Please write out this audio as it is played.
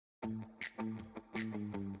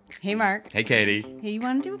Hey, Mark. Hey, Katie. Hey, you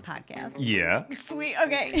want to do a podcast? Yeah. Sweet.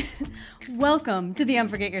 Okay. Welcome to the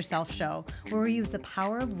Unforget Yourself show, where we use the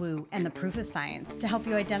power of woo and the proof of science to help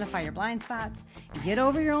you identify your blind spots, get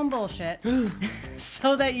over your own bullshit,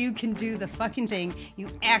 so that you can do the fucking thing you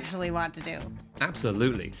actually want to do.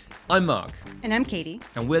 Absolutely. I'm Mark. And I'm Katie.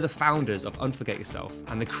 And we're the founders of Unforget Yourself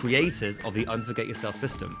and the creators of the Unforget Yourself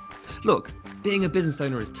system. Look, being a business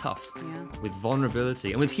owner is tough. Yeah. With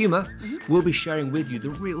vulnerability and with humor, we'll be sharing with you the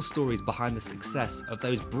real stories behind the success of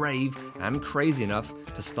those brave and crazy enough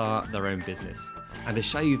to start their own business. And to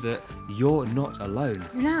show you that you're not alone.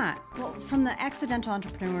 You're not. Well, from the accidental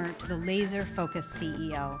entrepreneur to the laser-focused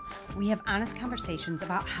CEO, we have honest conversations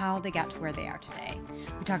about how they got to where they are today.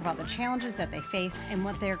 We talk about the challenges that they faced and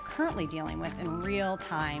what they're currently dealing with in real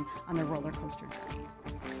time on their roller coaster journey.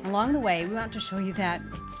 Along the way, we want to show you that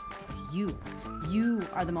it's you. You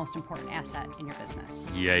are the most important asset in your business.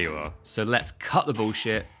 Yeah, you are. So let's cut the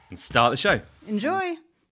bullshit and start the show. Enjoy.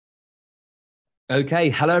 Okay,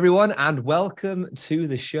 hello everyone, and welcome to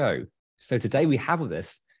the show. So today we have with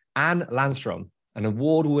us Ann Landstrom, an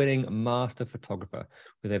award-winning master photographer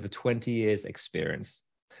with over 20 years experience.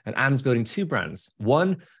 And Ann's building two brands,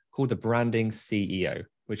 one called the Branding CEO,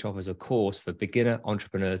 which offers a course for beginner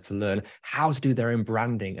entrepreneurs to learn how to do their own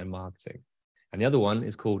branding and marketing. And the other one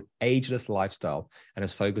is called Ageless Lifestyle and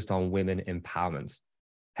is focused on women empowerment.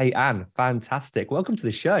 Hey, Ann, fantastic. Welcome to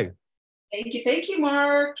the show. Thank you,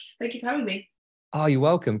 Mark. Thank you for having me. Oh, you're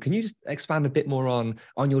welcome. Can you just expand a bit more on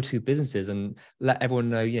your two businesses and let everyone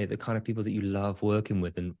know, the kind of people that you love working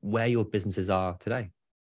with and where your businesses are today?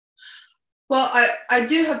 Well, I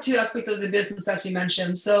do have two aspects of the business, as you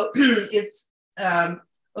mentioned. So it's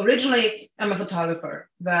originally I'm a photographer,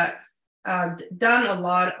 but done a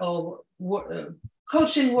lot of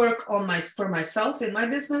coaching work for myself in my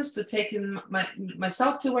business to take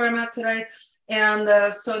myself to where I'm at today.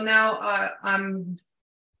 And so now I'm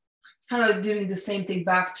kind of doing the same thing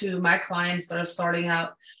back to my clients that are starting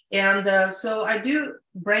out. And so I do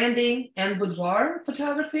branding and boudoir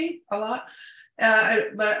photography a lot.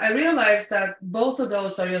 But I realized that both of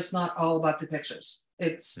those are just not all about the pictures.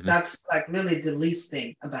 That's like really the least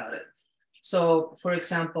thing about it. So for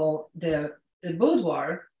example, the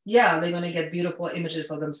boudoir, yeah, they're going to get beautiful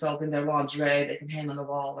images of themselves in their lingerie. They can hang on the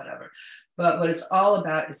wall, whatever. But what it's all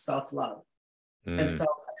about is self-love and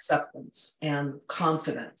self-acceptance and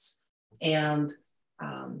confidence. And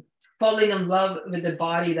falling in love with the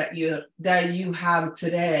body that you have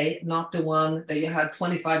today, not the one that you had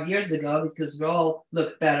 25 years ago, because we all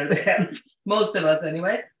look better than most of us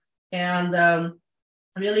anyway. And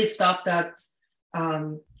really stop that.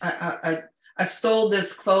 I stole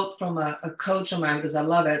this quote from a coach of mine because I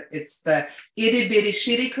love it. It's the itty bitty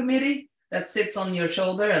shitty committee that sits on your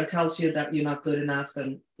shoulder and tells you that you're not good enough.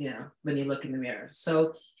 And when you look in the mirror.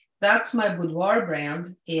 So that's my boudoir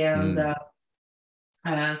brand. And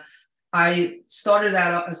I started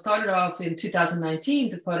off in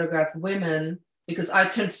 2019 to photograph women because I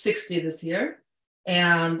turned 60 this year,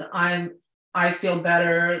 and I feel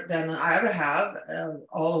better than I ever have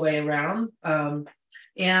all the way around.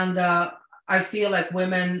 And I feel like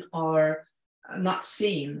women are not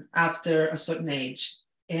seen after a certain age.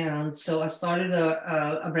 And so I started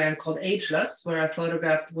a brand called Ageless, where I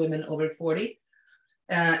photographed women over 40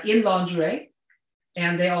 in lingerie.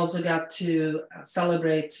 And they also got to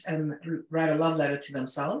celebrate and write a love letter to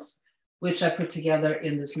themselves, which I put together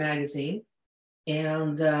in this magazine.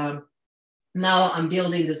 And now I'm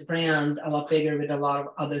building this brand a lot bigger with a lot of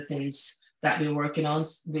other things that we're working on,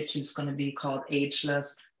 which is going to be called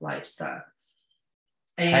Ageless Lifestyle.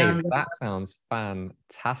 And that sounds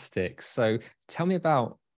fantastic. So tell me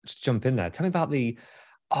about, just jump in there. Tell me about the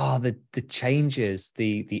changes,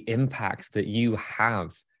 the impact that you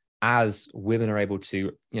have as women are able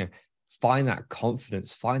to, find that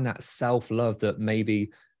confidence, find that self-love that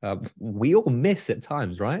maybe we all miss at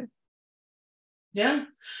times, right? Yeah.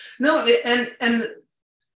 No, and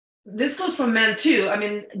this goes for men too. I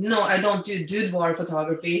mean, no, I don't do boudoir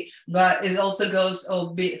photography, but it also goes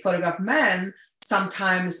photograph men.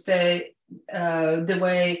 Sometimes the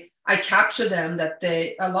way I capture them, that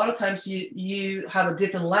a lot of times you have a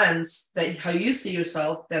different lens that how you see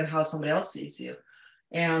yourself than how somebody else sees you.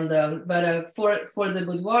 And but for the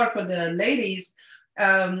boudoir, for the ladies,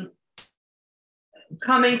 coming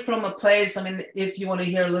from a place, I mean, if you want to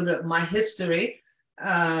hear a little bit of my history,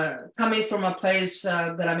 coming from a place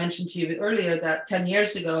that I mentioned to you earlier, that 10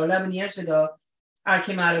 years ago, 11 years ago, I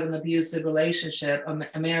came out of an abusive relationship,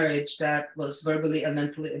 a marriage that was verbally and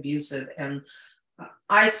mentally abusive. And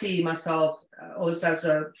I see myself always as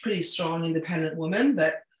a pretty strong, independent woman,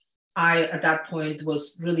 but I at that point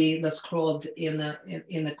was really just crawled in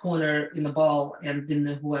the corner in the ball and didn't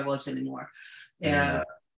know who I was anymore.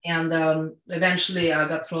 And eventually I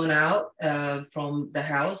got thrown out from the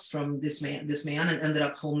house from this man and ended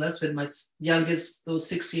up homeless with my youngest, who was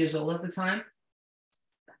 6 years old at the time.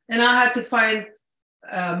 And I had to find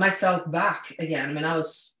myself back again. I mean, I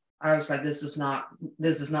was like, this is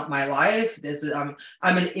not my life.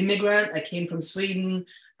 I'm an immigrant. I came from Sweden.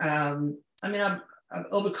 I mean, I've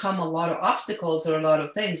overcome a lot of obstacles or a lot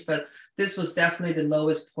of things, but this was definitely the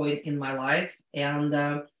lowest point in my life. And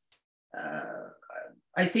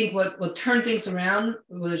I think what turned things around,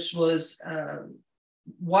 which was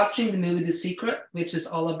watching the movie The Secret, which is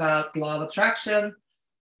all about law of attraction.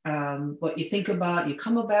 What you think about, you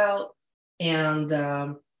come about. And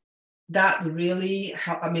that really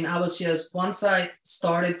helped. I mean, I was just, once I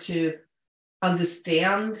started to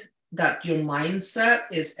understand that your mindset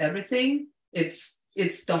is everything, it's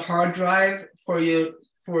the hard drive for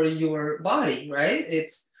your body, right?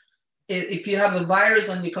 If you have a virus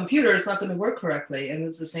on your computer, it's not going to work correctly. And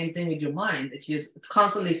it's the same thing with your mind. If you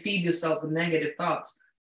constantly feed yourself with negative thoughts,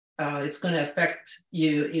 it's going to affect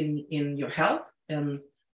you in your health and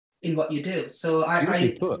in what you do. So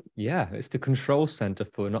it's the control center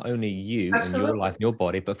for not only you absolutely. and your life and your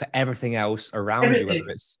body, but for everything else around you, whether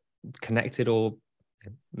it's connected or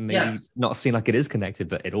maybe not seen like it is connected,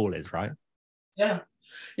 but it all is, right?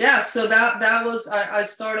 Yeah. So that was, I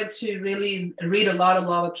started to really read a lot of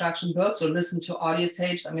law of attraction books or listen to audio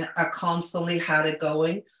tapes. I mean, I constantly had it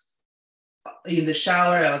going in the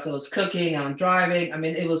shower, as I was cooking, I'm driving. I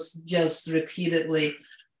mean, it was just repeatedly,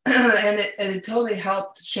 and it totally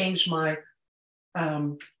helped change my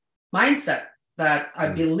mindset, that I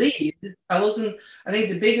believed I think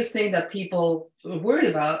the biggest thing that people were worried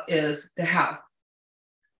about is the how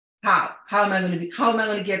am I going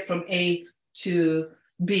to get from A to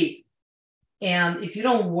B? And if you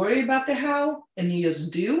don't worry about the how and you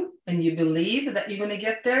just do, and you believe that you're going to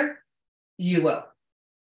get there, you will.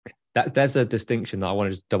 There's a distinction that I want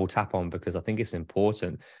to just double tap on, because I think it's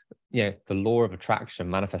important. The law of attraction,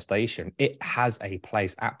 manifestation, it has a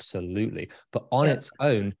place, absolutely, but on its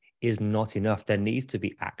own is not enough. There needs to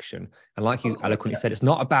be action. And like you eloquently said, it's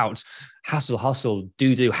not about hustle,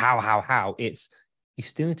 do, how. It's, you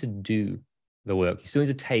still need to do the work. You still need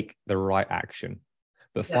to take the right action,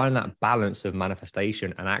 but finding that balance of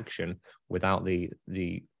manifestation and action without the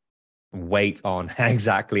weight on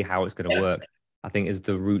exactly how it's going to work, I think is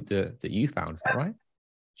the route that you found. Is that right?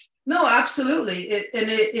 No, absolutely.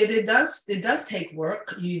 It does take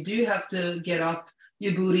work. You do have to get off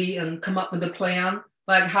your booty and come up with a plan.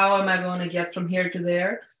 Like, how am I going to get from here to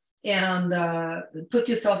there? And put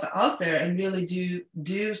yourself out there and really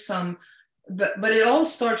do some. But it all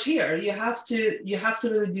starts here. You have to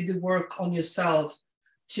really do the work on yourself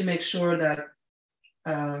to make sure that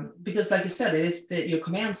because, like you said, it is your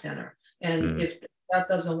command center. And if that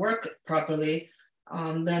doesn't work properly,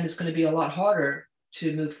 then it's going to be a lot harder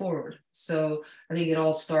to move forward. So I think it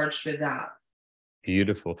all starts with that.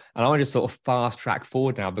 Beautiful. And I want to just sort of fast track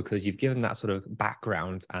forward now, because you've given that sort of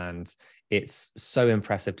background, and it's so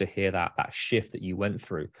impressive to hear that shift that you went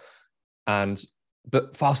through.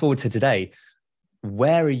 But fast forward to today,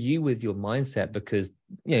 where are you with your mindset? Because,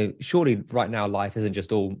 surely right now life isn't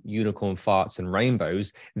just all unicorn farts and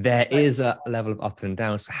rainbows. There is a level of up and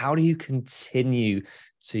down. So how do you continue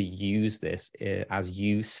to use this as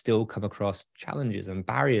you still come across challenges and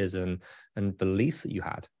barriers and beliefs that you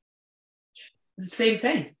had? The same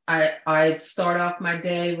thing. I start off my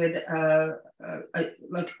day with,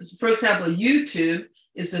 like, for example, YouTube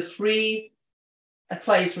is a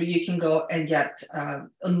place where you can go and get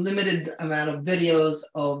unlimited amount of videos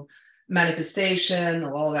of manifestation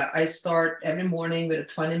or all that. I start every morning with a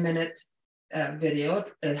 20-minute video.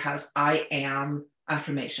 It has I am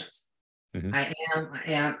affirmations. I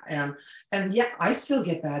am. And I still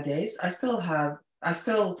get bad days. I still,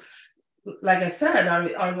 like I said,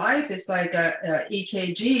 our life is like a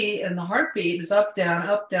EKG, and the heartbeat is up, down,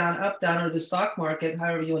 up, down, up, down, or the stock market,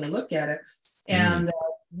 however you want to look at it. And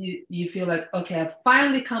you feel like, okay, I've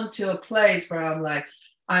finally come to a place where I'm like,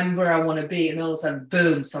 I'm where I want to be. And all of a sudden,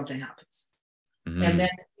 boom, something happens. And then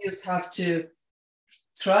you just have to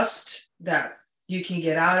trust that you can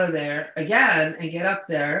get out of there again and get up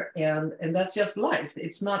there. And that's just life.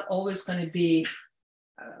 It's not always going to be,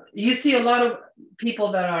 you see a lot of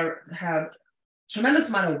people that have tremendous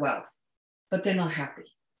amount of wealth, but they're not happy.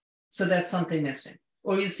 So that's something missing.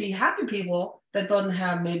 Or you see happy people that don't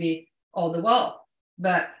have maybe all the wealth.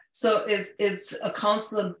 But so it's a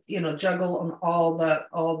constant, juggle on all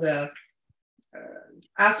the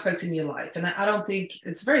aspects in your life. And I don't think,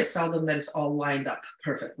 it's very seldom that it's all lined up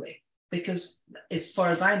perfectly. because as far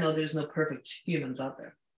as I know, there's no perfect humans out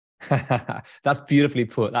there. That's beautifully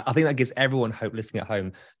put. I think that gives everyone hope listening at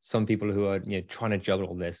home. Some people who are trying to juggle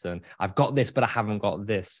all this, and I've got this, but I haven't got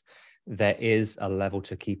this. There is a level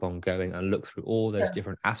to keep on going and look through all those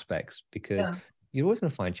different aspects, because you're always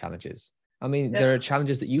going to find challenges. I mean, there are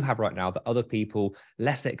challenges that you have right now that other people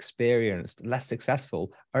less experienced, less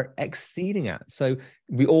successful are exceeding at. So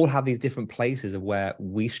we all have these different places of where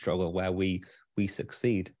we struggle, where we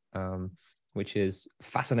succeed. Which is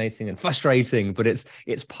fascinating and frustrating, but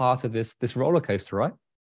it's part of this roller coaster, right?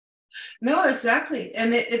 No, exactly.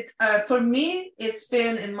 And for me, it's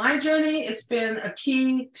been in my journey, it's been a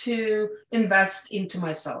key to invest into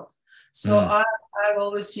myself. So I've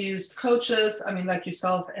always used coaches, I mean, like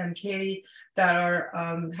yourself and Katie, that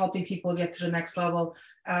are helping people get to the next level,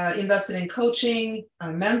 invested in coaching,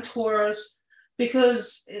 mentors,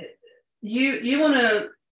 because you want to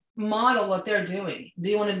model what they're doing. Do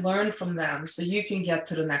you want to learn from them so you can get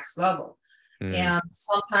to the next level? And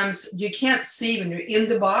sometimes you can't see when you're in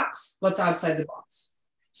the box what's outside the box.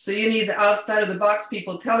 So you need the outside of the box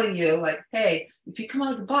people telling you, like, hey, if you come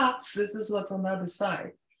out of the box, this is what's on the other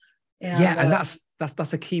side. And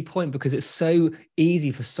that's a key point, because it's so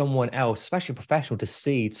easy for someone else, especially a professional,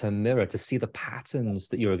 to mirror, to see the patterns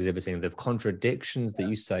that you're exhibiting, the contradictions that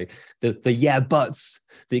you say, the buts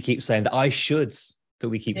that you keep saying, the I shoulds that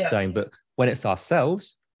we keep saying. But when it's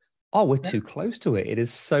ourselves, we're too close to it. It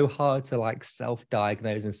is so hard to like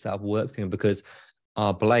self-diagnose and self-work thing, because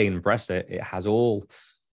our brain, bless it, it has all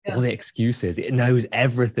the excuses. It knows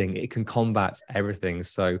everything. It can combat everything.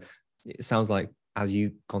 So it sounds like as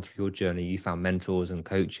you've gone through your journey, you found mentors and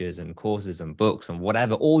coaches and courses and books and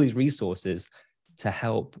whatever, all these resources to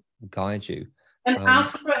help guide you. And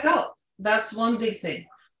ask for help. That's one big thing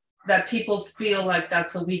that people feel like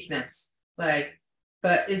that's a weakness.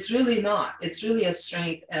 But it's really not. It's really a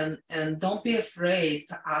strength, and don't be afraid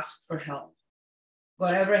to ask for help.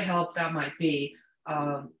 Whatever help that might be,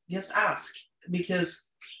 just ask, because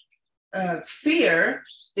fear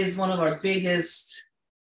is one of our biggest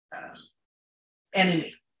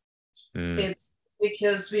enemy. It's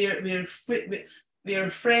because we're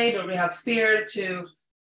afraid, or we have fear to,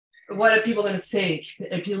 what are people going to think?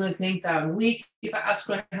 Are people going to think that I'm weak if I ask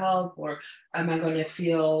for help, or am I going to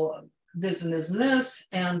feel this and this and this?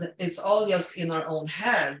 And it's all just in our own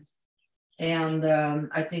head. And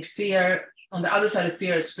I think fear, on the other side of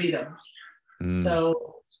fear, is freedom.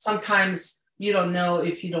 So sometimes you don't know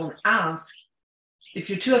if you don't ask. If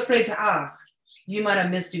you're too afraid to ask, you might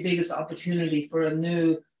have missed your biggest opportunity for a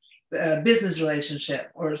new business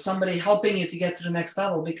relationship, or somebody helping you to get to the next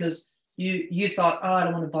level, because you thought, I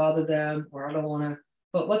don't want to bother them, or I don't want to.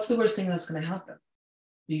 But what's the worst thing that's going to happen?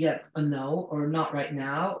 You get a no, or not right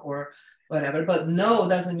now, or whatever. But no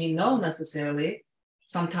doesn't mean no necessarily.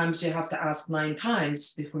 Sometimes you have to ask 9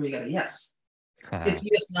 times before you get a yes. It's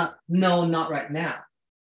just not no, not right now.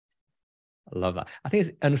 I love that. I think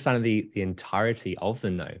it's understanding the entirety of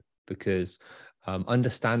the no, because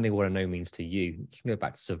understanding what a no means to you can go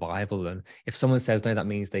back to survival. And if someone says no, that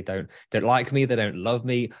means they don't like me, they don't love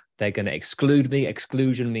me, they're going to exclude me.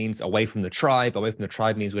 Exclusion means away from the tribe. Away from the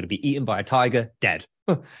tribe means we're going to be eaten by a tiger, dead.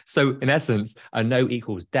 So in essence, a no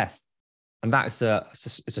equals death. And that's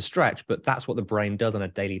it's a stretch, but that's what the brain does on a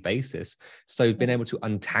daily basis. So being able to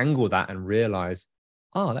untangle that and realize,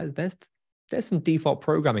 there's some default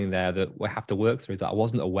programming there that we have to work through that I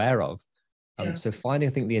wasn't aware of. So finding,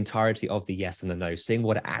 I think, the entirety of the yes and the no, seeing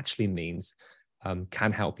what it actually means,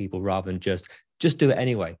 can help people rather than just do it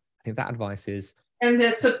anyway. I think that advice is. And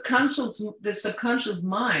the subconscious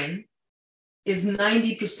mind is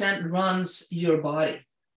 90% runs your body.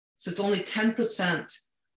 So it's only 10%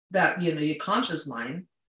 that, your conscious mind.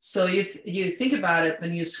 So you think about it,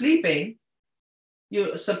 when you're sleeping,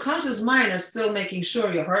 your subconscious mind is still making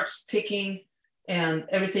sure your heart's ticking and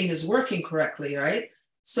everything is working correctly, right?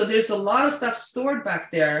 So there's a lot of stuff stored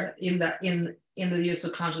back there in your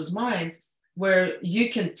subconscious mind, where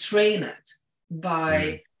you can train it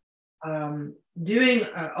by doing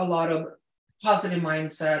a lot of positive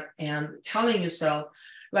mindset and telling yourself,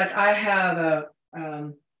 like I have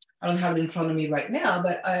I don't have it in front of me right now,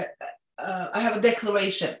 but I have a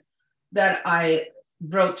declaration that I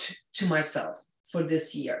wrote to myself for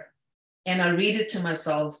this year. And I read it to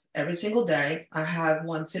myself every single day. I have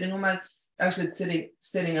one sitting up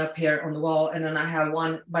here on the wall. And then I have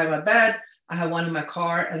one by my bed. I have one in my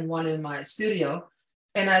car and one in my studio.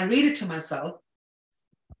 And I read it to myself.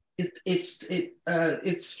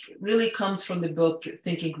 It's really comes from the book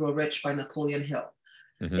Think and Grow Rich by Napoleon Hill.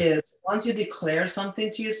 Is once you declare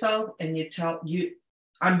something to yourself and you tell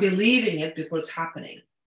I'm believing it before it's happening.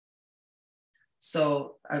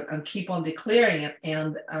 So I keep on declaring it.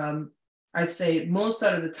 And I say most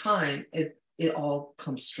out of the time, it all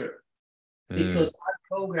comes true because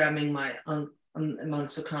I'm programming my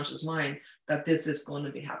subconscious mind that this is going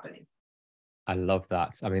to be happening. I love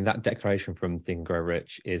that. I mean, that declaration from Think and Grow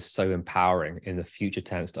Rich is so empowering in the future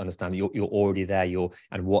tense to understand you're already there,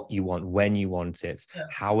 and what you want, when you want it,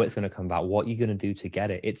 how it's going to come about, what you're going to do to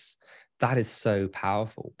get it. That is so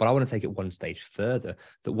powerful. But I want to take it one stage further,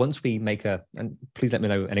 that once we make and please let me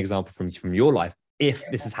know an example from your life, if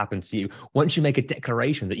this has happened to you, once you make a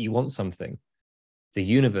declaration that you want something, the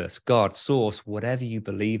universe, God, source, whatever you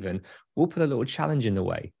believe in, will put a little challenge in the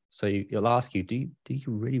way. So you'll ask you, do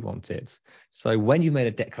you really want it? So when you've made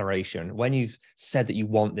a declaration, when you've said that you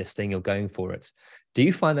want this thing, you're going for it, do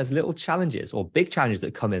you find there's little challenges or big challenges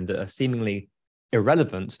that come in that are seemingly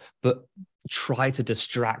irrelevant, but try to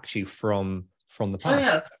distract you from the path?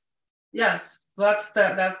 Oh, yes.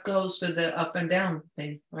 That goes with the up and down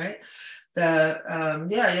thing, right?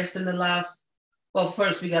 Yes, in the last, well,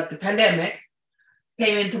 first we got the pandemic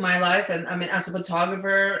came into my life, and I mean, as a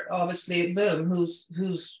photographer, obviously, boom, who's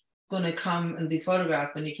going to come and be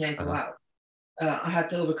photographed when you can't go out? I had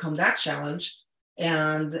to overcome that challenge,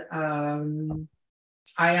 and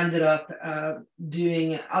I ended up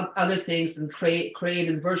doing other things and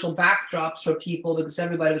created virtual backdrops for people because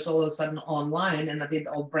everybody was all of a sudden online, and I did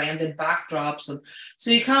all branded backdrops, and so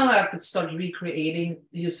you kind of have to start recreating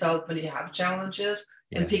yourself when you have challenges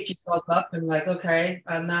and pick yourself up and like, okay,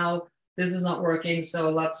 now this is not working, so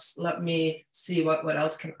let me see what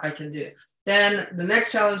else I can do. Then the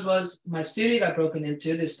next challenge was my studio got broken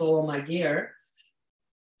into. They stole all my gear.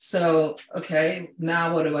 So, okay,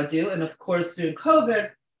 now what do I do? And of course, during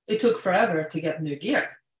COVID, it took forever to get new gear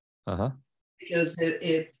because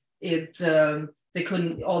they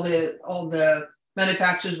couldn't. All the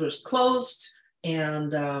manufacturers were closed,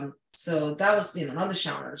 and so that was another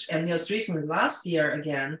challenge. And just recently, last year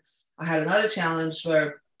again, I had another challenge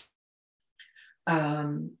where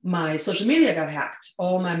my social media got hacked.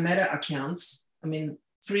 All my Meta accounts, I mean,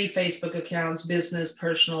 3 Facebook accounts, business,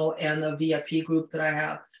 personal, and a VIP group that I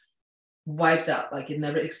have, wiped out like it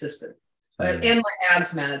never existed. And my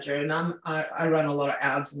ads manager, and I run a lot of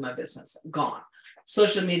ads in my business, gone.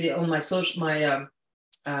 Social media on my Instagram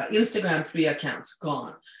 3 accounts,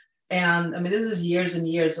 gone. And I mean, this is years and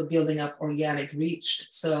years of building up organic reach.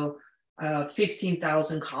 So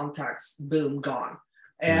 15,000 contacts, boom, gone.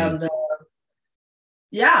 And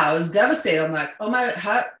I was devastated. I'm like, oh my,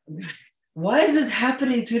 why is this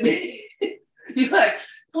happening to me? You're like,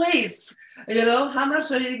 please, how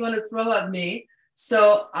much are you going to throw at me?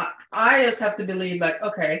 So I just have to believe like,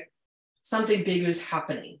 okay, something bigger is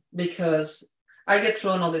happening, because I get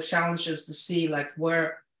thrown all these challenges to see like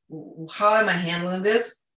how am I handling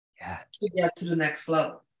this to get to the next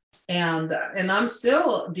level. And I'm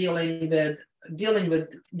still dealing with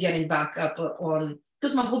getting back up on,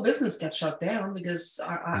 because my whole business got shut down because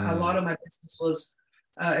a lot of my business was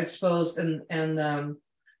exposed and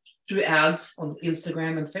through ads on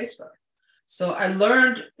Instagram and Facebook. So I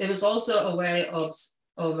learned it was also a way of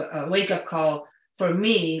a wake-up call for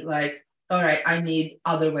me, like, all right, I need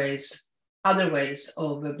other ways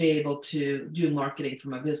of being able to do marketing for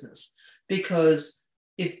my business. Because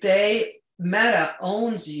if Meta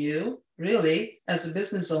owns you really as a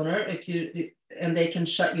business owner, and they can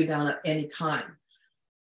shut you down at any time,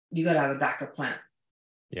 you got to have a backup plan.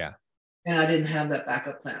 Yeah. And I didn't have that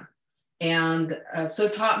backup plan. And so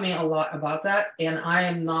it taught me a lot about that. And I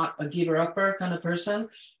am not a giver-upper kind of person.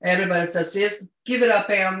 Everybody says, just give it up,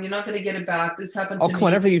 Ann. You're not going to get it back. This happened to me. Oh, come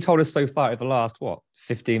on. Everything you told us so far over the last,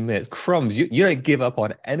 15 minutes? Crumbs. You don't give up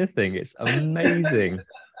on anything. It's amazing.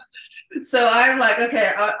 So I'm like,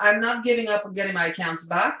 okay, I'm not giving up on getting my accounts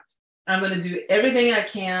back. I'm going to do everything I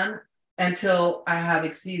can until I have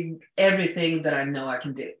exceeded everything that I know I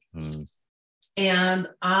can do. And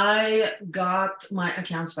I got my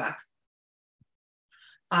accounts back.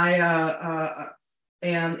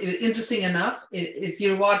 And interesting enough, if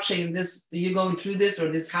you're watching this, you're going through this,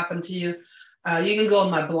 or this happened to you, you can go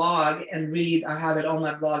on my blog and read. I have it on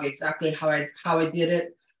my blog exactly how I did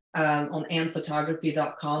it on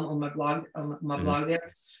annphotography.com on my blog blog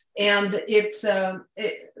there. And it's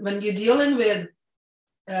when you're dealing with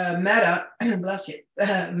Meta, bless you,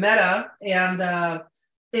 Meta, and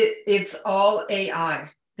it's all AI.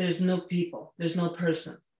 There's no people. There's no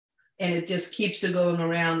person. And it just keeps you going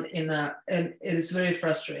around and it is very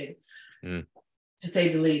frustrating, to say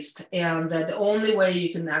the least. And the only way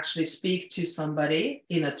you can actually speak to somebody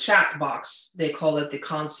in a chat box, they call it the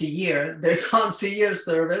concierge, their concierge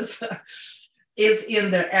service, is in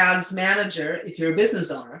their ads manager if you're a business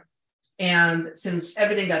owner. And since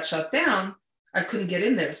everything got shut down, I couldn't get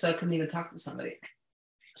in there, so I couldn't even talk to somebody.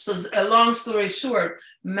 So a long story short,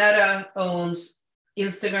 Meta owns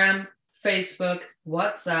Instagram, Facebook,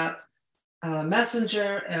 WhatsApp,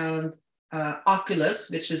 Messenger, and Oculus,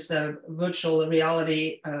 which is a virtual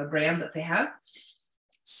reality brand that they have.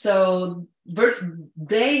 So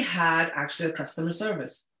they had actually a customer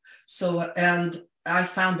service. So, and I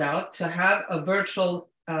found out to have a virtual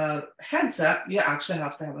headset, you actually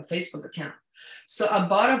have to have a Facebook account. So I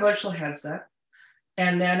bought a virtual headset,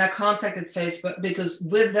 and then I contacted Facebook because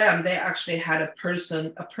with them, they actually had a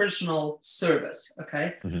personal service.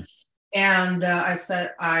 Okay. Mm-hmm. And I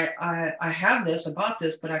said, I have this, I bought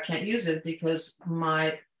this, but I can't use it because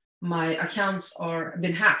my accounts are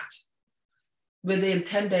been hacked. Within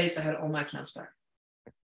 10 days, I had all my accounts back.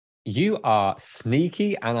 You are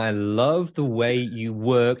sneaky, and I love the way you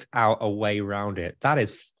worked out a way around it. That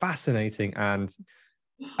is fascinating, and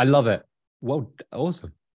I love it. Well,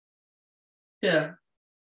 awesome. Yeah.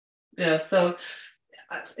 So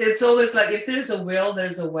it's always like, if there's a will,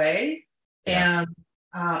 there's a way. Yeah. And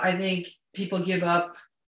I think people give up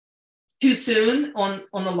too soon on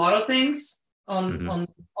a lot of things, on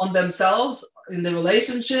themselves, in their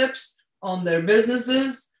relationships, on their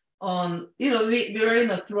businesses, on, we're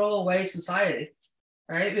in a throwaway society,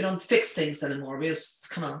 right? We don't fix things anymore. We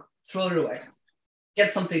just kind of throw it away,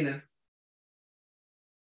 get something new.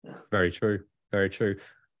 Yeah. Very true. Very true.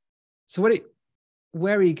 So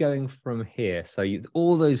where are you going from here? So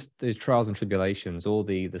all those trials and tribulations, all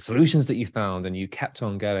the solutions that you found, and you kept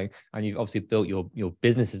on going, and you've obviously built your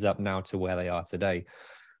businesses up now to where they are today.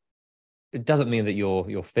 It doesn't mean that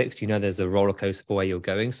you're fixed. There's a roller coaster for where you're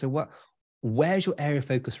going. So where's your area of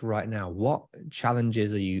focus right now? What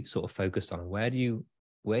challenges are you sort of focused on? Where do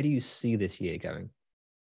you see this year going?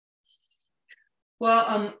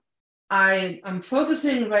 Well, I'm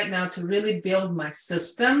focusing right now to really build my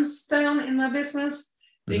systems down in my business,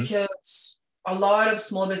 because a lot of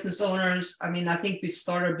small business owners, I think we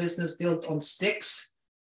start our business built on sticks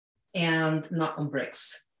and not on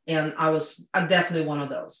bricks. And I'm definitely one of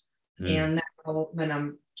those. And now when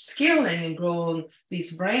I'm scaling and growing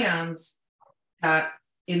these brands that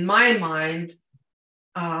in my mind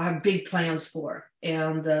I have big plans for,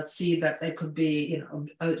 and see that it could be,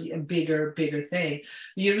 a bigger thing.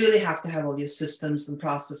 You really have to have all your systems and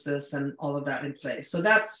processes and all of that in place. So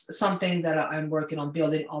that's something that I'm working on,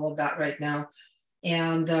 building all of that right now.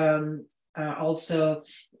 And also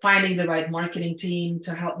finding the right marketing team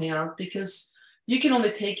to help me out, because you can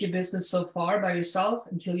only take your business so far by yourself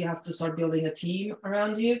until you have to start building a team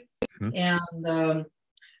around you. And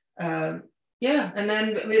and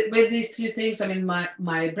then with these two things,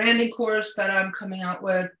 my branding course that I'm coming out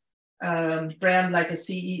with, Brand Like a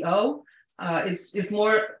CEO, it's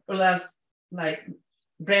more or less like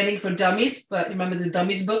branding for dummies, but remember the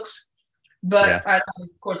dummies books? But I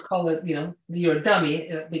of course call it, you're a dummy,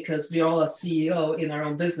 because we're all a CEO in our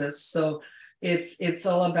own business. So it's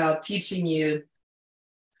all about teaching you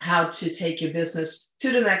how to take your business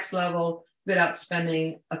to the next level without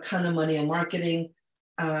spending a ton of money on marketing.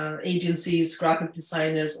 Agencies, graphic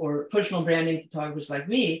designers, or personal branding photographers like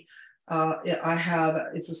me.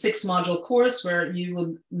 It's a 6-module course where you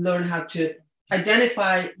will learn how to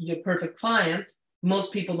identify your perfect client.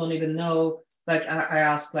 Most people don't even know. Like I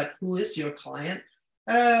ask, who is your client?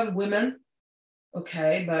 Women.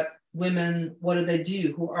 Okay, but women, what do they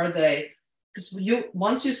do? Who are they? Because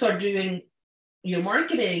once you start doing your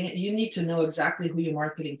marketing, you need to know exactly who you're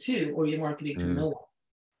marketing to, or you're marketing to no one.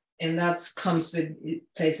 And that comes with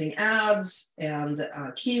placing ads and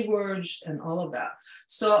keywords and all of that.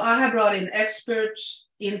 So I have brought in experts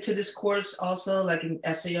into this course also, like in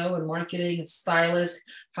SEO and marketing and stylist,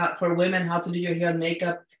 for women, how to do your hair and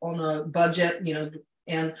makeup on a budget,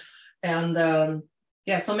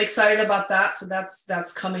 so I'm excited about that. So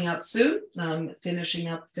that's coming out soon. I'm finishing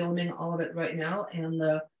up filming all of it right now.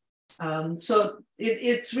 And so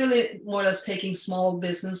it's really more or less taking small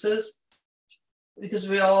businesses, because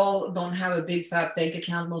we all don't have a big fat bank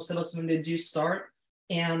account, most of us, when we do start.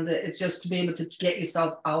 And it's just to be able to get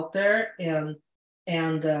yourself out there and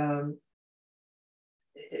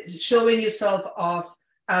showing yourself off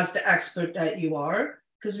as the expert that you are,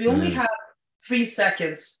 because we only have 3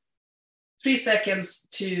 seconds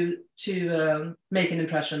to make an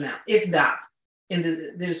impression now, if that. And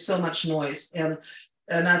there's so much noise. And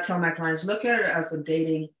I tell my clients, look at it as a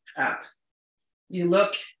dating app.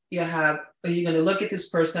 Are you going to look at this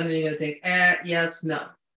person and you're going to think, yes, no,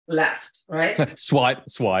 left, right? Swipe.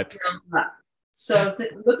 Left. So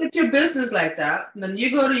look at your business like that. And then you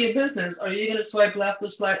go to your business, are you going to swipe left or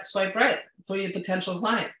swipe right for your potential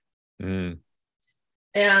client? And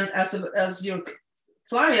as you're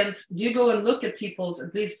client, you go and look at people's,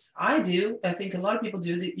 at least I do, I think a lot of people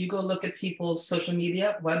do, that you go look at people's social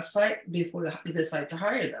media website before you decide to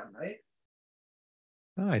hire them, right?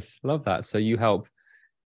 Nice. Love that. So you help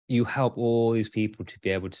all these people to be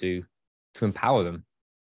able to empower them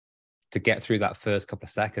to get through that first couple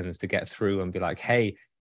of seconds, to get through and be like, hey,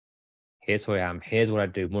 here's who I am, here's what I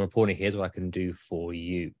do. More importantly, here's what I can do for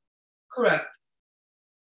you. Correct.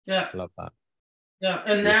 Yeah. Love that. Yeah.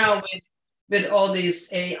 And now with all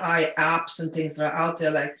these AI apps and things that are out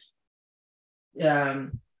there, like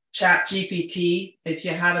Chat GPT, if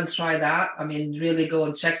you haven't tried that, I mean, really go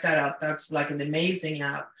and check that out. That's like an amazing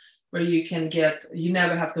app where you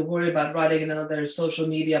never have to worry about writing another social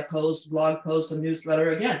media post, blog post, or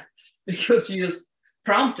newsletter again, because you just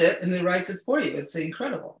prompt it and it writes it for you. It's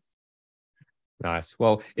incredible. Nice.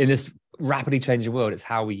 Well, in this rapidly changing world, it's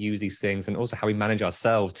how we use these things and also how we manage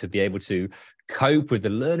ourselves to be able to cope with the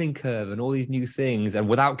learning curve and all these new things, and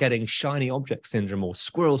without getting shiny object syndrome or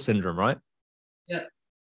squirrel syndrome, right? Yeah.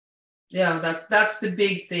 Yeah, that's the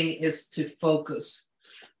big thing, is to focus.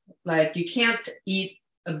 Like, you can't eat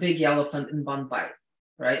a big elephant in one bite,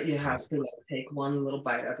 right? You have to take one little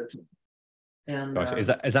bite at a time. And gosh, is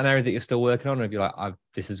that an area that you're still working on, or have you like,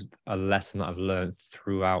 this is a lesson that I've learned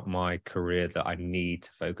throughout my career that I need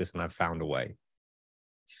to focus and I've found a way?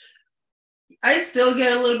 I still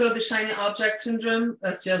get a little bit of the shiny object syndrome.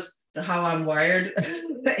 That's just how I'm wired.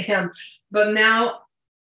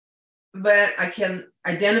 But I can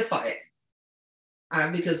identify it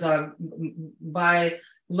because by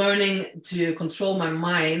learning to control my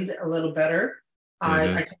mind a little better,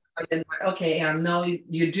 I can identify, okay, and no,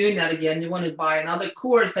 you're doing that again. You want to buy another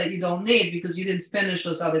course that you don't need because you didn't finish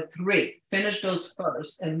those other 3. Finish those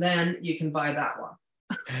first, and then you can buy that one.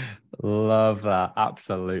 Love that.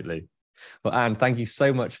 Absolutely. Well, Ann, thank you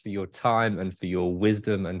so much for your time and for your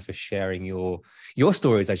wisdom and for sharing your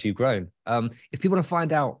stories as you've grown. If people want to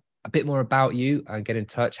find out a bit more about you and get in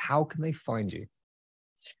touch, how can they find you?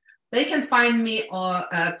 They can find me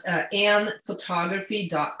at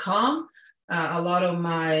annphotography.com. A lot of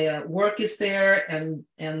my work is there, and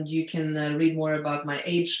you can read more about my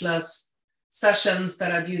ageless sessions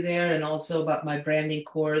that I do there, and also about my branding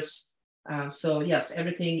course. So yes,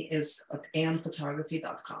 everything is at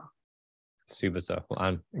annphotography.com. Super stuff. Well,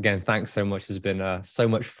 Ann, again, thanks so much. It's been so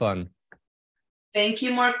much fun. Thank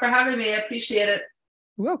you, Mark, for having me. I appreciate it.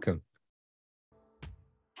 You're welcome.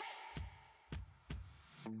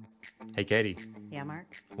 Hey, Katie. Yeah,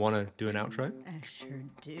 Mark? Want to do an outro? I sure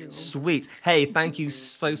do. Sweet. Hey, thank you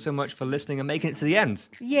so much for listening and making it to the end.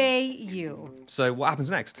 Yay, you. So what happens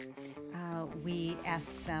next? We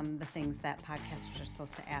ask them the things that podcasters are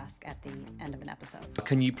supposed to ask at the end of an episode.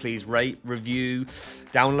 Can you please rate, review,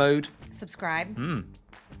 download? Subscribe.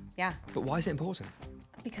 Yeah. But why is it important?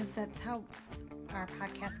 Because that's how our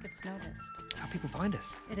podcast gets noticed. That's how people find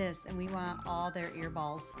us. It is, and we want all their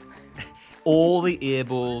earballs. All the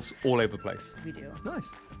earballs all over the place. We do. Nice.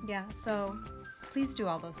 Yeah, so please do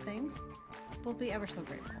all those things. We'll be ever so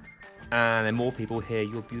grateful. And then more people hear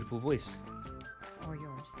your beautiful voice. Or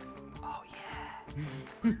yours. Oh,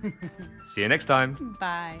 yeah. See you next time.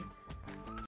 Bye.